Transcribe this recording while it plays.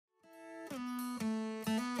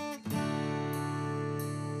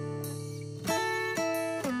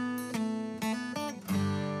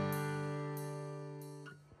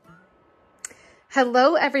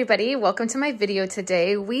Hello everybody, welcome to my video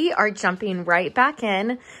today. We are jumping right back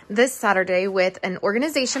in this Saturday with an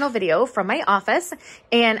organizational video from my office.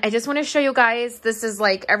 And I just want to show you guys, this is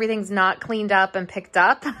like everything's not cleaned up and picked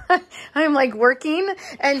up. I'm like working.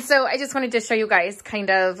 And so I just wanted to show you guys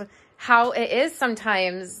kind of how it is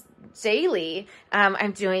sometimes daily.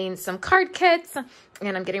 I'm doing some card kits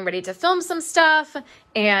and I'm getting ready to film some stuff,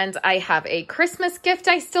 and I have a Christmas gift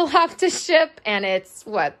I still have to ship, and it's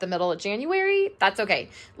what, the middle of January? That's okay.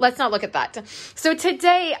 Let's not look at that. So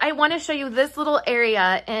today I want to show you this little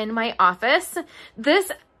area in my office.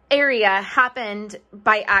 This area happened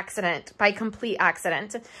by accident, by complete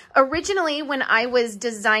accident. Originally, when I was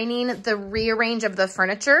designing the rearrange of the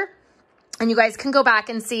furniture, and you guys can go back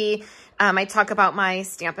and see, I talk about my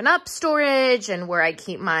Stampin' Up! Storage and where I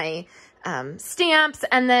keep my stamps.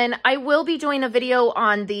 And then I will be doing a video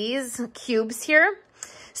on these cubes here.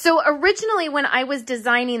 So originally when I was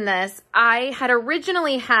designing this, I had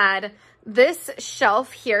originally had this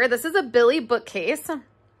shelf here. This is a Billy bookcase.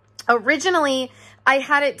 Originally, I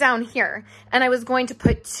had it down here, and I was going to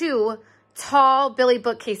put two tall Billy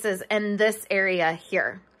bookcases in this area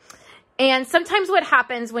here. And sometimes what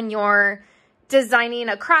happens when you're designing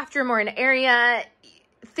a craft room or an area,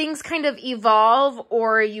 things kind of evolve,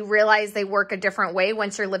 or you realize they work a different way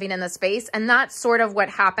once you're living in the space. And that's sort of what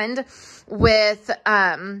happened with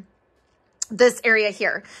this area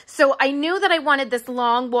here. So I knew that I wanted this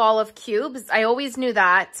long wall of cubes. I always knew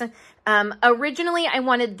that. Originally, I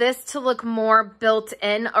wanted this to look more built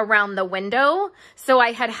in around the window. So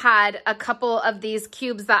I had a couple of these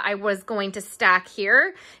cubes that I was going to stack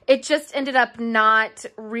here. It just ended up not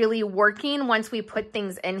really working once we put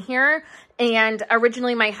things in here. And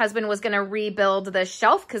originally my husband was going to rebuild this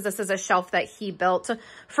shelf, because this is a shelf that he built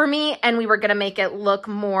for me, and we were going to make it look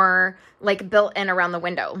more like built in around the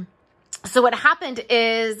window. So what happened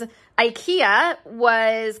is IKEA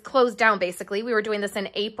was closed down, basically. We were doing this in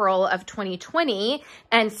April of 2020.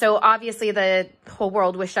 And so obviously the whole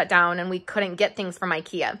world was shut down and we couldn't get things from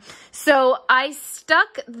IKEA. So I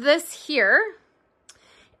stuck this here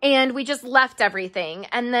and we just left everything.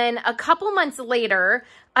 And then a couple months later,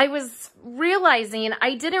 I was realizing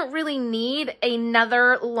I didn't really need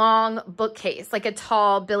another long bookcase, like a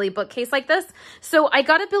tall Billy bookcase like this. So I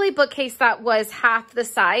got a Billy bookcase that was half the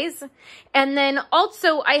size. And then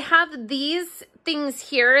also I have these things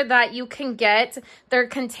here that you can get. They're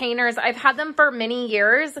containers. I've had them for many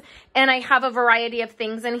years, and I have a variety of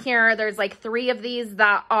things in here. There's like 3 of these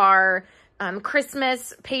that are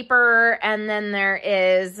Christmas paper, and then there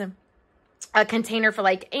is a container for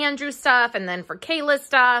like Andrew stuff, and then for Kayla's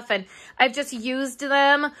stuff. And I've just used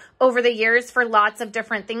them over the years for lots of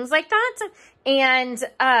different things like that. And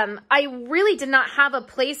I really did not have a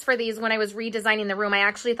place for these when I was redesigning the room. I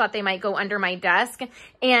actually thought they might go under my desk.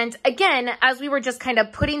 And again, as we were just kind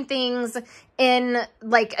of putting things in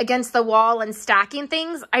like against the wall and stacking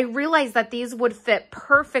things, I realized that these would fit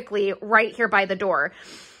perfectly right here by the door.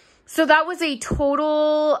 So that was a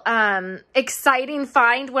total exciting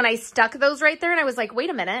find when I stuck those right there. And I was like, wait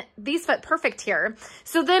a minute, these fit perfect here.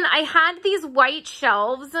 So then I had these white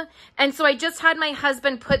shelves. And so I just had my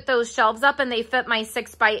husband put those shelves up, and they fit my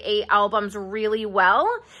 6x8 albums really well.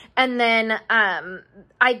 And then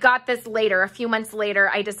I got this later, a few months later.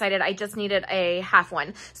 I decided I just needed a half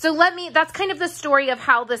one. So that's kind of the story of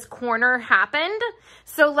how this corner happened.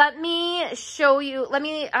 So let me show you, let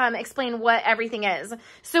me explain what everything is.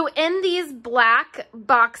 So in these black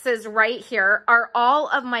boxes right here are all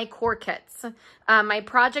of my core kits, my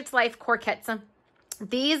Project Life core kits.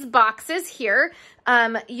 These boxes here,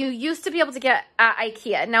 you used to be able to get at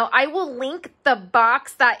IKEA. Now I will link the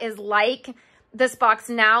box that is like this box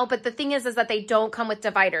now, but the thing is that they don't come with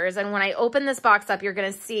dividers. And when I open this box up, you're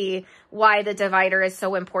going to see why the divider is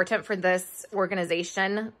so important for this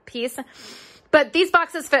organization piece. But these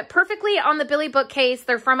boxes fit perfectly on the Billy bookcase.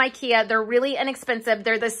 They're from IKEA. They're really inexpensive.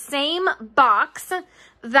 They're the same box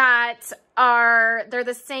they're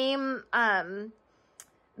the same,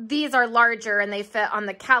 these are larger and they fit on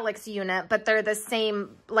the Calyx unit, but they're the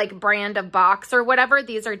same like brand of box or whatever.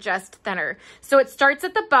 These are just thinner. So it starts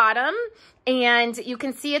at the bottom and you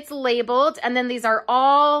can see it's labeled, and then these are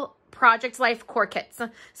all Project Life core kits.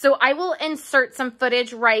 So I will insert some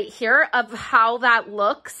footage right here of how that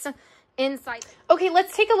looks inside. Okay,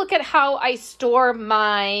 let's take a look at how I store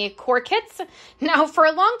my core kits. Now, for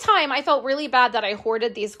a long time, I felt really bad that I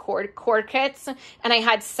hoarded these core kits, and I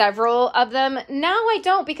had several of them. Now I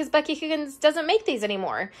don't, because Becky Higgins doesn't make these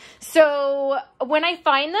anymore. So when I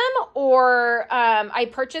find them or I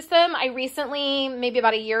purchase them, I recently, maybe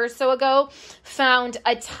about a year or so ago, found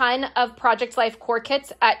a ton of Project Life core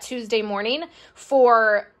kits at Tuesday Morning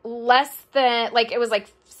for less than, like, it was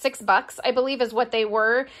like $6, I believe is what they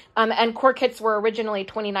were. And core kits were originally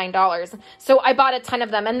 $29. So I bought a ton of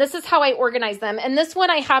them, and this is how I organize them. And this one,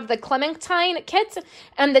 I have the Clementine kit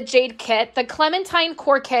and the Jade kit. The Clementine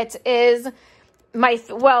core kit is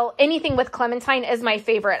well, anything with Clementine is my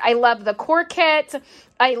favorite. I love the core kit.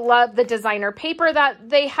 I love the designer paper that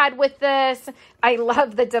they had with this. I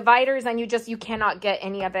love the dividers, and you cannot get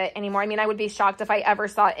any of it anymore. I mean, I would be shocked if I ever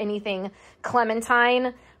saw anything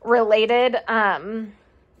Clementine related,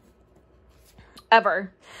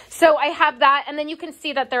 ever. So I have that, and then you can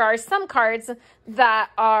see that there are some cards that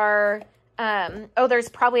are, oh, there's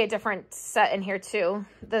probably a different set in here too.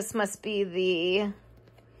 This must be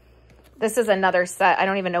this is another set. I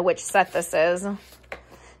don't even know which set this is,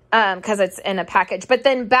 because it's in a package. But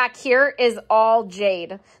then back here is all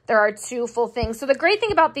Jade. There are 2 full things. So the great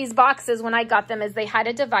thing about these boxes when I got them is they had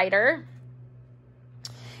a divider,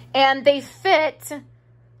 and they fit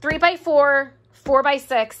 3x4,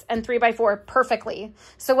 4x6, and 3x4 perfectly.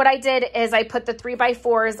 So what I did is I put the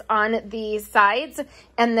 3x4s on the sides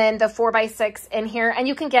and then the 4x6 in here. And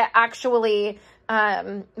you can get actually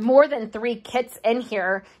more than 3 kits in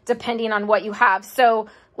here depending on what you have. So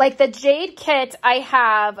like the Jade kit, I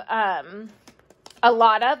have a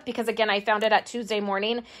lot of, because again, I found it at Tuesday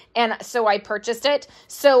Morning, and so I purchased it.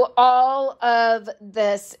 So all of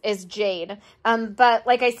this is Jade. But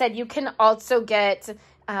like I said, you can also get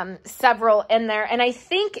several in there. And I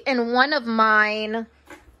think in one of mine,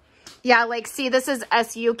 yeah, like, see, this is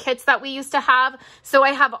SU kits that we used to have. So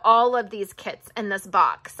I have all of these kits in this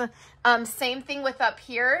box. Same thing with up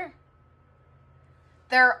here.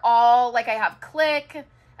 They're all, like, I have Click,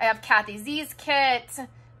 I have Kathy Z's kit,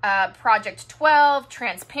 Project 12,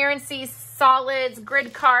 Transparency, Solids,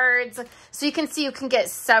 Grid Cards. So you can see you can get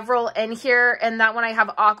several in here. And that one I have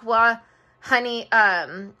Aqua, Honey,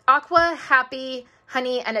 Aqua, Happy,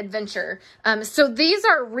 Honey, and Adventure. So these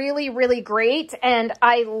are really, really great, and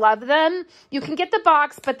I love them. You can get the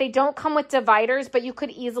box, but they don't come with dividers, but you could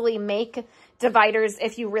easily make dividers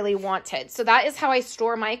if you really wanted. So that is how I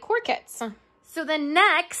store my core kits. So then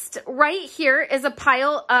next, right here is a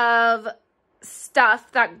pile of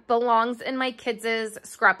stuff that belongs in my kids'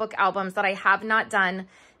 scrapbook albums that I have not done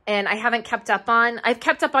and I haven't kept up on. I've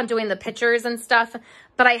kept up on doing the pictures and stuff,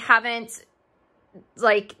 but I haven't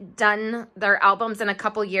like done their albums in a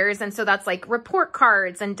couple years. And so that's like report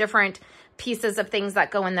cards and different pieces of things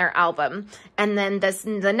that go in their album. And then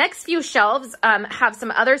the next few shelves have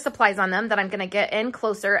some other supplies on them that I'm going to get in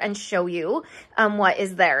closer and show you what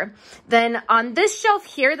is there. Then on this shelf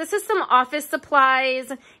here, this is some office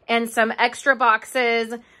supplies and some extra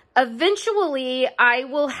boxes. Eventually I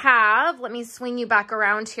will have, let me swing you back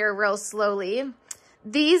around here real slowly,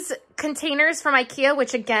 these containers from IKEA,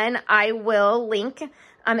 which again, I will link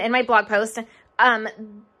in my blog post.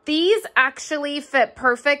 These actually fit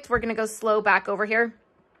perfect. We're going to go slow back over here.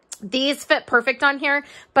 These fit perfect on here,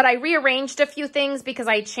 but I rearranged a few things because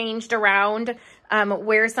I changed around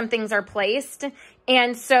where some things are placed.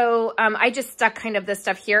 And so I just stuck kind of this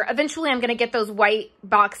stuff here. Eventually, I'm going to get those white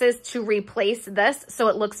boxes to replace this so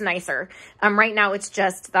it looks nicer. Right now, it's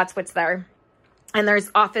just, that's what's there. And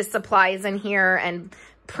there's office supplies in here and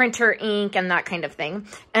printer ink and that kind of thing.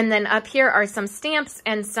 And then up here are some stamps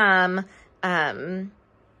and some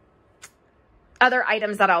other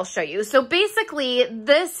items that I'll show you. So basically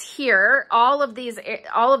this here, all of these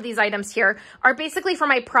items here are basically for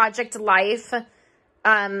my Project Life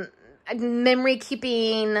memory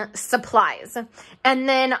keeping supplies. And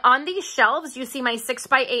then on these shelves, you see my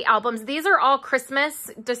 6x8 albums. These are all Christmas,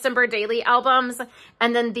 December daily albums.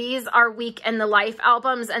 And then these are Week in the Life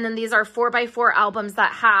albums. And then these are 4x4 albums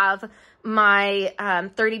that have my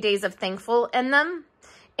 30 Days of Thankful in them.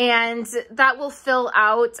 And that will fill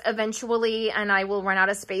out eventually, and I will run out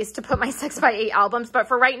of space to put my 6x8 albums. But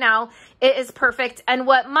for right now, it is perfect. And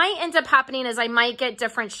what might end up happening is I might get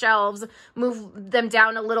different shelves, move them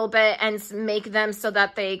down a little bit, and make them so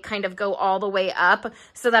that they kind of go all the way up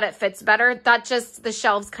so that it fits better. That just, the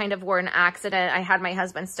shelves kind of were an accident. I had my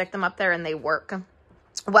husband stick them up there, and they work.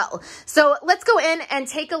 well. So let's go in and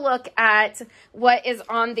take a look at what is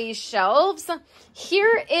on these shelves.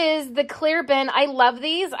 Here is the clear bin. I love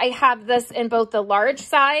these. I have this in both the large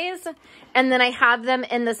size and then I have them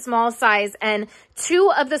in the small size, and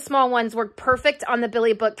 2 of the small ones work perfect on the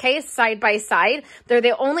Billy bookcase side by side. They're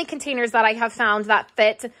the only containers that I have found that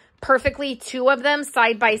fit perfectly, 2 of them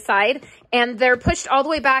side by side, and they're pushed all the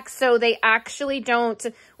way back so they actually don't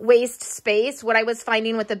waste space. What I was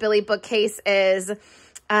finding with the Billy bookcase is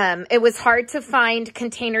it was hard to find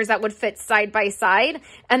containers that would fit side by side.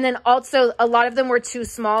 And then also a lot of them were too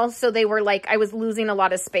small. So they were like, I was losing a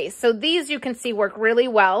lot of space. So these you can see work really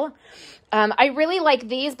well. I really like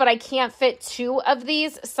these, but I can't fit 2 of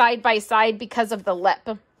these side by side because of the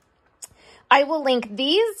lip. I will link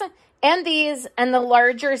these and the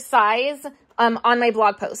larger size on my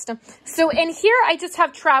blog post. So in here, I just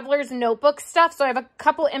have traveler's notebook stuff. So I have a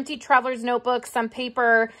couple empty traveler's notebooks, some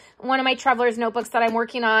paper, one of my traveler's notebooks that I'm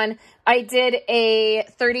working on. I did a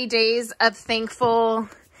 30 days of thankful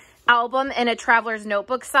album in a traveler's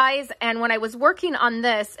notebook size. And when I was working on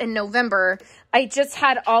this in November, I just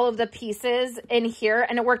had all of the pieces in here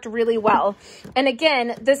and it worked really well. And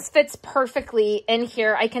again, this fits perfectly in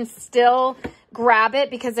here. I can still grab it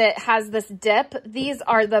because it has this dip. These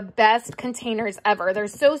are the best containers ever. They're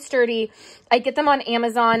so sturdy. I get them on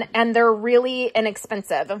Amazon and they're really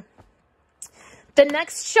inexpensive. The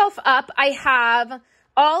next shelf up, I have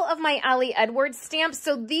all of my Ali Edwards stamps.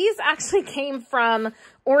 So these actually came from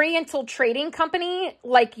Oriental Trading Company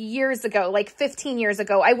like years ago, like 15 years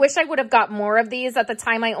ago. I wish I would have got more of these. At the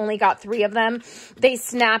time, I only got 3 of them. They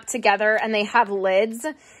snap together and they have lids.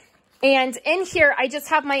 And in here, I just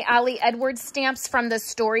have my Ali Edwards stamps from the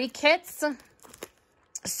story kits.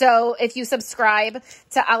 So if you subscribe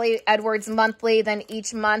to Ali Edwards monthly, then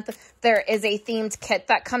each month there is a themed kit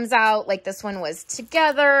that comes out. Like this one was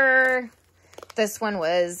Together. This one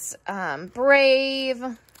was Brave.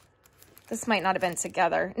 This might not have been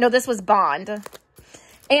Together. No, this was Bond.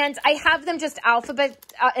 And I have them just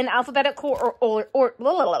in alphabetical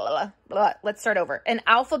let's start over. In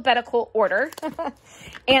alphabetical order.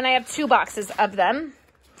 And I have 2 boxes of them.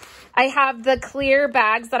 I have the clear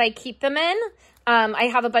bags that I keep them in. I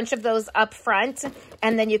have a bunch of those up front.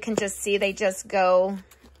 And then you can just see they just go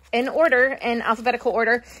in order, in alphabetical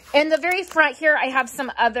order. In the very front here, I have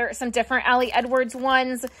some different Ali Edwards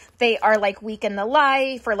ones. They are like Week in the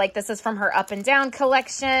Life, or like this is from her Up and Down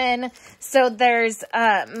collection. So there's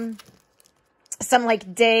some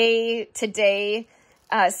like day to day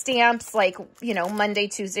stamps, like, you know, Monday,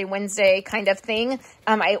 Tuesday, Wednesday kind of thing.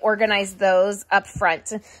 I organized those up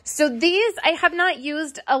front. So these, I have not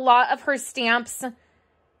used a lot of her stamps.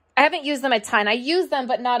 I haven't used them a ton. I use them,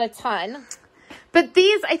 but not a ton. But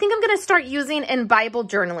these, I think I'm going to start using in Bible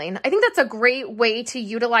journaling. I think that's a great way to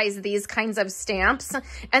utilize these kinds of stamps.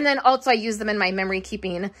 And then also I use them in my memory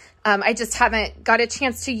keeping. I just haven't got a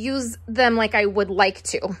chance to use them like I would like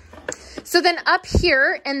to. So then up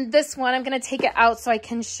here in this one, I'm going to take it out so I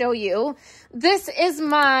can show you. This is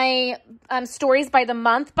my Stories by the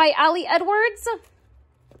Month by Ali Edwards.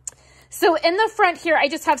 So in the front here, I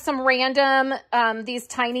just have some random, these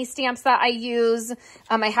tiny stamps that I use.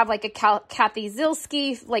 I have like a Kathy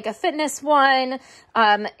Zilski, like a fitness one,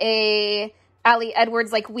 a Ali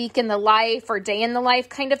Edwards, like Week in the Life or Day in the Life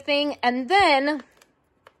kind of thing. And then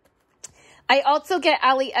I also get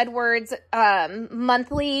Ali Edwards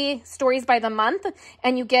monthly Stories by the Month,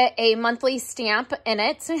 and you get a monthly stamp in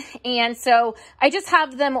it. And so I just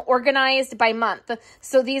have them organized by month.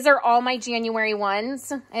 So these are all my January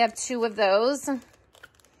ones. I have 2 of those.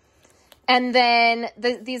 And then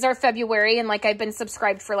these are February, and like I've been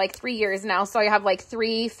subscribed for like 3 years now. So I have like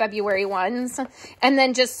 3 February ones, and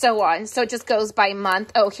then just so on. So it just goes by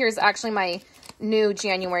month. Oh, here's actually my new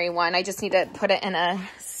January one. I just need to put it in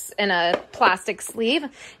a plastic sleeve.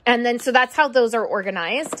 And then, so that's how those are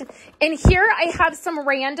organized. And here I have some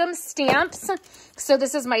random stamps. So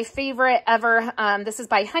this is my favorite ever. This is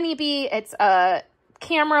by Honeybee. It's a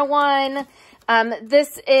camera one.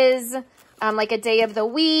 This is like a day of the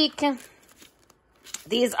week.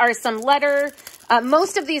 These are some letter.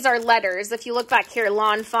 Most of these are letters. If you look back here,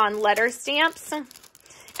 Lawn Fawn letter stamps.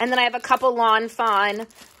 And then I have a couple Lawn Fawn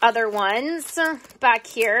other ones back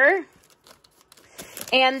here.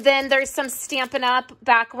 And then there's some Stampin' Up!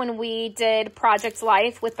 Back when we did Project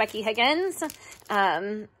Life with Becky Higgins,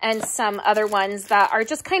 and some other ones that are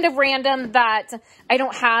just kind of random that I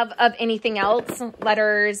don't have of anything else.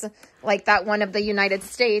 Letters, like that one of the United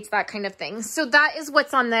States, that kind of thing. So that is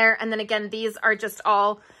what's on there. And then again, these are just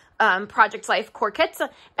all Project Life core kits.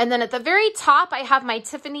 And then at the very top, I have my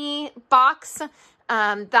Tiffany box.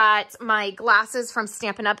 that my glasses from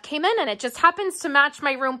Stampin' Up! Came in, and it just happens to match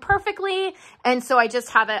my room perfectly. And so I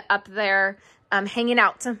just have it up there hanging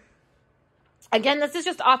out. Again, this is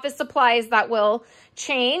just office supplies that will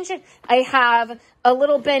change. I have a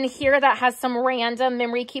little bin here that has some random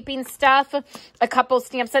memory keeping stuff, a couple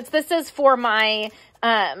stamp sets. This is for my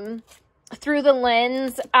Through the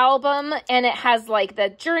Lens album, and it has like the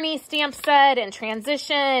Journey stamp set and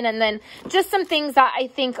Transition, and then just some things that I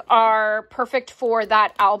think are perfect for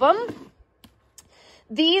that album.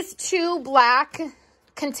 These two black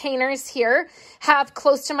containers here have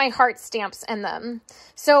Close to My Heart stamps in them.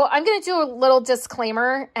 So I'm going to do a little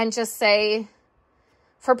disclaimer and just say,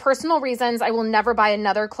 for personal reasons, I will never buy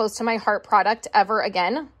another Close to My Heart product ever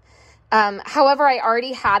again. However, I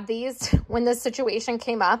already had these when this situation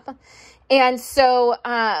came up. And so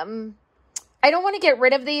I don't want to get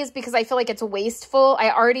rid of these because I feel like it's wasteful.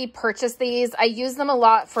 I already purchased these. I use them a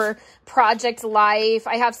lot for Project Life.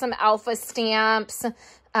 I have some alpha stamps,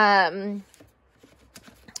 camera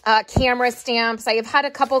stamps. I have had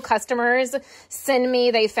a couple customers send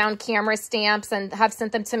me, they found camera stamps and have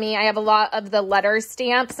sent them to me. I have a lot of the letter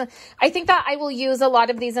stamps. I think that I will use a lot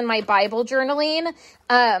of these in my Bible journaling.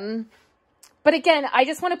 But again, I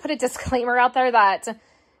just want to put a disclaimer out there that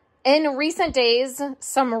in recent days,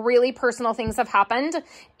 some really personal things have happened,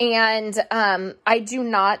 and I do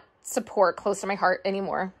not support Close to My Heart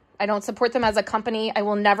anymore. I don't support them as a company. I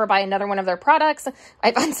will never buy another one of their products.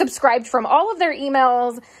 I've unsubscribed from all of their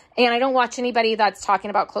emails, and I don't watch anybody that's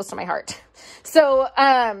talking about Close to My Heart. So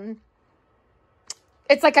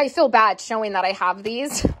it's like I feel bad showing that I have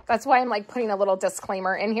these. That's why I'm like putting a little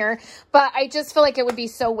disclaimer in here. But I just feel like it would be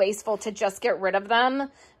so wasteful to just get rid of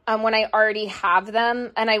them when I already have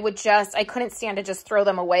them. And I couldn't stand to just throw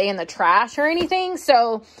them away in the trash or anything.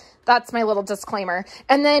 So that's my little disclaimer.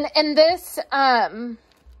 And then in this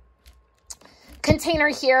container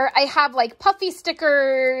here, I have like puffy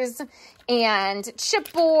stickers and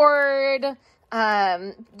chipboard.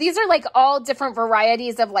 These are like all different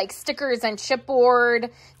varieties of like stickers and chipboard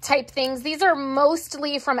type things. These are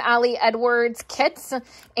mostly from Ali Edwards kits.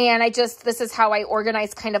 And this is how I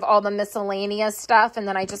organize kind of all the miscellaneous stuff. And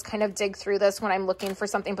then I just kind of dig through this when I'm looking for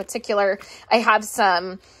something particular. I have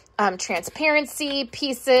some transparency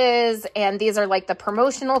pieces, and these are like the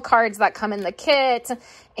promotional cards that come in the kit,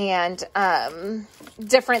 and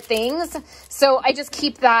different things. So I just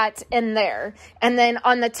keep that in there. And then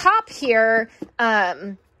on the top here,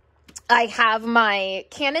 I have my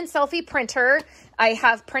Canon selfie printer. I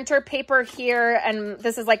have printer paper here, and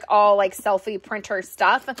this is like all like selfie printer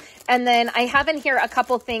stuff. And then I have in here a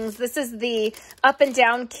couple things. This is the up and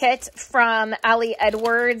down kit from Ali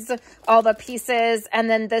Edwards, all the pieces. And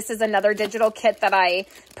then this is another digital kit that I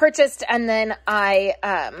purchased, and then I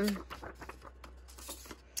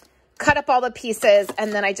cut up all the pieces,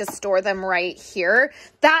 and then I just store them right here.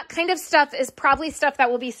 That kind of stuff is probably stuff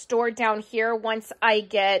that will be stored down here once I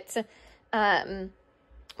get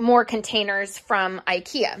more containers from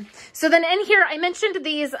IKEA. So then in here, I mentioned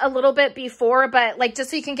these a little bit before, but like just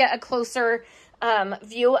so you can get a closer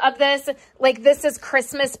view of this, like this is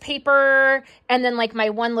Christmas paper, and then like my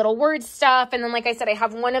one little word stuff. And then, like I said, I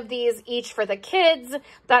have one of these each for the kids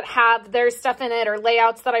that have their stuff in it or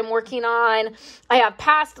layouts that I'm working on. I have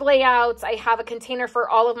past layouts. I have a container for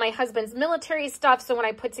all of my husband's military stuff. So when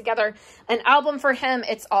I put together an album for him,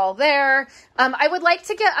 it's all there. I would like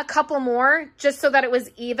to get a couple more just so that it was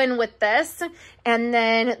even with this. And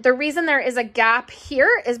then the reason there is a gap here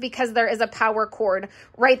is because there is a power cord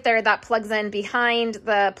right there that plugs in behind.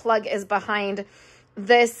 The plug is behind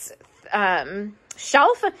this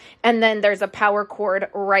shelf, and then there's a power cord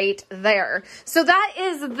right there. So that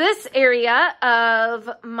is this area of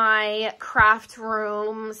my craft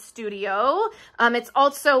room studio. It's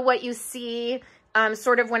also what you see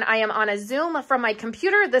sort of when I am on a Zoom from my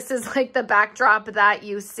computer. This is like the backdrop that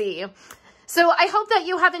you see. So I hope that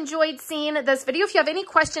you have enjoyed seeing this video. If you have any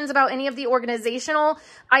questions about any of the organizational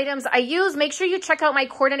items I use, make sure you check out my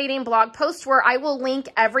coordinating blog post where I will link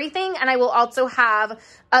everything, and I will also have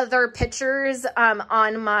other pictures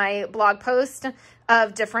on my blog post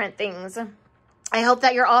of different things. I hope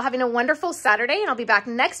that you're all having a wonderful Saturday, and I'll be back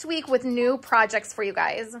next week with new projects for you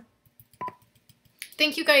guys.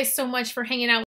 Thank you guys so much for hanging out.